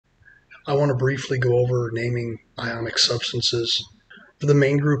I want to briefly go over naming ionic substances. For the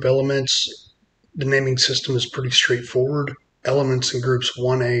main group elements, the naming system is pretty straightforward. Elements in groups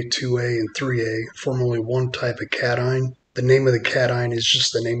 1A, 2A, and 3A form only one type of cation. The name of the cation is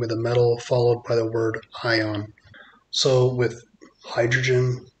just the name of the metal followed by the word ion. So with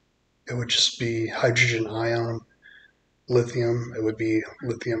hydrogen, it would just be hydrogen ion. Lithium, it would be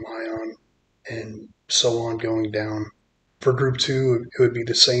lithium ion, and so on going down. For group 2, it would be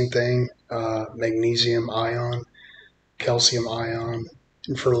the same thing, magnesium ion, calcium ion,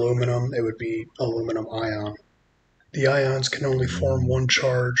 and for aluminum, it would be aluminum ion. The ions can only form one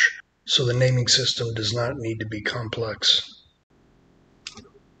charge, so the naming system does not need to be complex.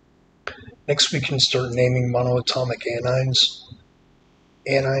 Next, we can start naming monatomic anions.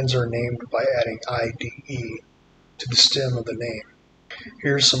 Anions are named by adding IDE to the stem of the name.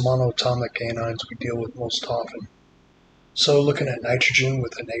 Here are some monatomic anions we deal with most often. So looking at nitrogen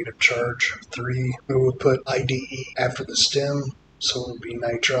with a negative charge of 3, we would put IDE after the stem, so it would be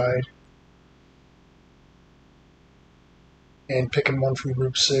nitride. And picking one from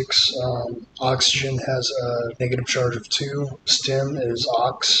group 6, oxygen has a negative charge of 2. Stem is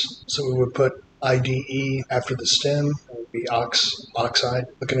ox, so we would put IDE after the stem, it would be oxide.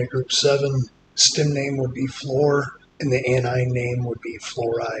 Looking at group 7, stem name would be fluor, and the anion name would be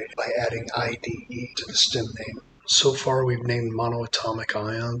fluoride by adding IDE to the stem name. So far we've named monoatomic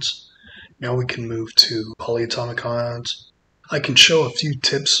ions. Now we can move to polyatomic ions. I can show a few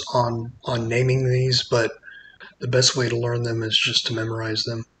tips on naming these, but the best way to learn them is just to memorize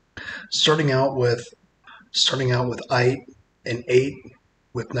them. Starting out with ite and ate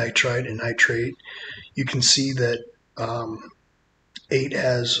with nitride and nitrate, you can see that ate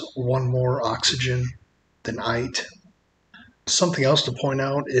has one more oxygen than ite. Something else to point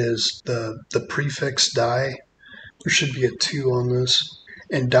out is the prefix di. There should be a 2 on this,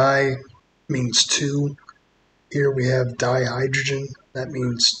 and di means 2. Here we have dihydrogen. That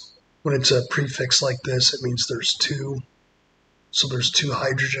means when it's a prefix like this, it means there's 2. So there's 2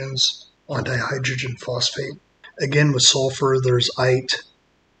 hydrogens on dihydrogen phosphate. Again, with sulfur, there's ite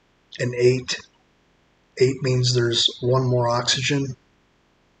and ate. Ate means there's one more oxygen.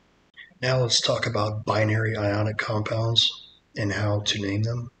 Now let's talk about binary ionic compounds and how to name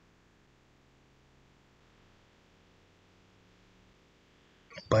them.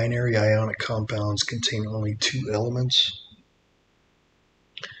 Binary ionic compounds contain only 2 elements,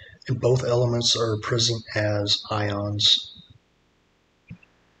 and both elements are present as ions.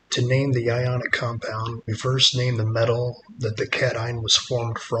 To name the ionic compound, we first name the metal that the cation was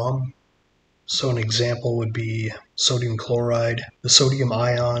formed from. So an example would be sodium chloride. The sodium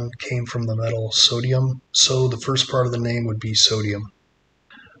ion came from the metal sodium, so the first part of the name would be sodium.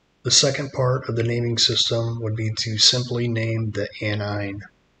 The second part of the naming system would be to simply name the anion.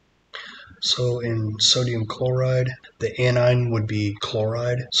 So in sodium chloride, the anion would be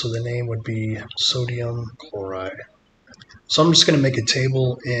chloride, so the name would be sodium chloride. So I'm just going to make a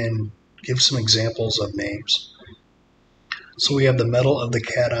table and give some examples of names. So we have the metal of the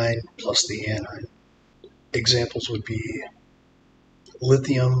cation plus the anion. Examples would be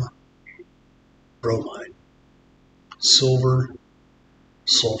lithium bromide, silver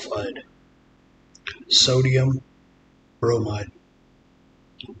sulfide, sodium bromide,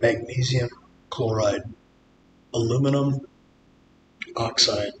 magnesium chloride, aluminum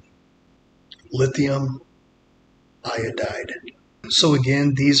oxide, lithium iodide. So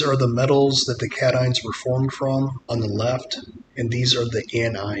again, these are the metals that the cations were formed from on the left, and these are the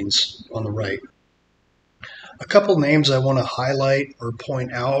anions on the right. A couple names I want to highlight or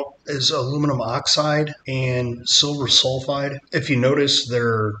point out is aluminum oxide and silver sulfide. If you notice,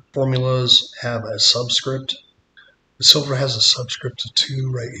 their formulas have a subscript. Silver has a subscript of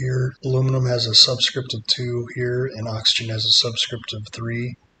 2 right here. Aluminum has a subscript of 2 here, and oxygen has a subscript of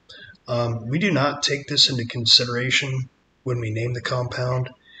 3. We do not take this into consideration when we name the compound.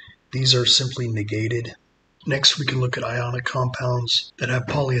 These are simply negated. Next, we can look at ionic compounds that have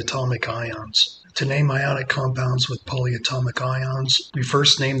polyatomic ions. To name ionic compounds with polyatomic ions, we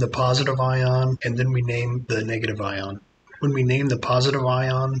first name the positive ion, and then we name the negative ion. When we name the positive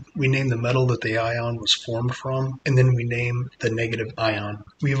ion, we name the metal that the ion was formed from, and then we name the negative ion.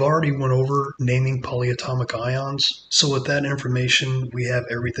 We've already went over naming polyatomic ions, so with that information, we have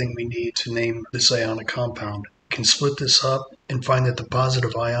everything we need to name this ionic compound. We can split this up and find that the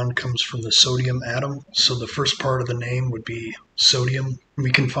positive ion comes from the sodium atom, so the first part of the name would be sodium.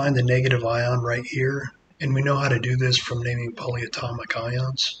 We can find the negative ion right here, and we know how to do this from naming polyatomic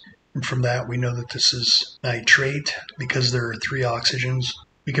ions. And from that, we know that this is nitrate because there are 3 oxygens.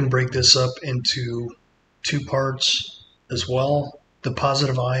 We can break this up into 2 parts as well. The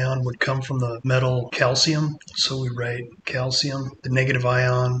positive ion would come from the metal calcium, so we write calcium. The negative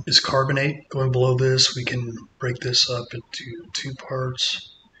ion is carbonate. Going below this, we can break this up into two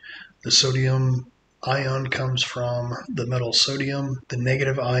parts. The sodium ion comes from the metal sodium. The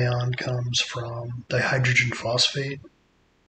negative ion comes from dihydrogen phosphate.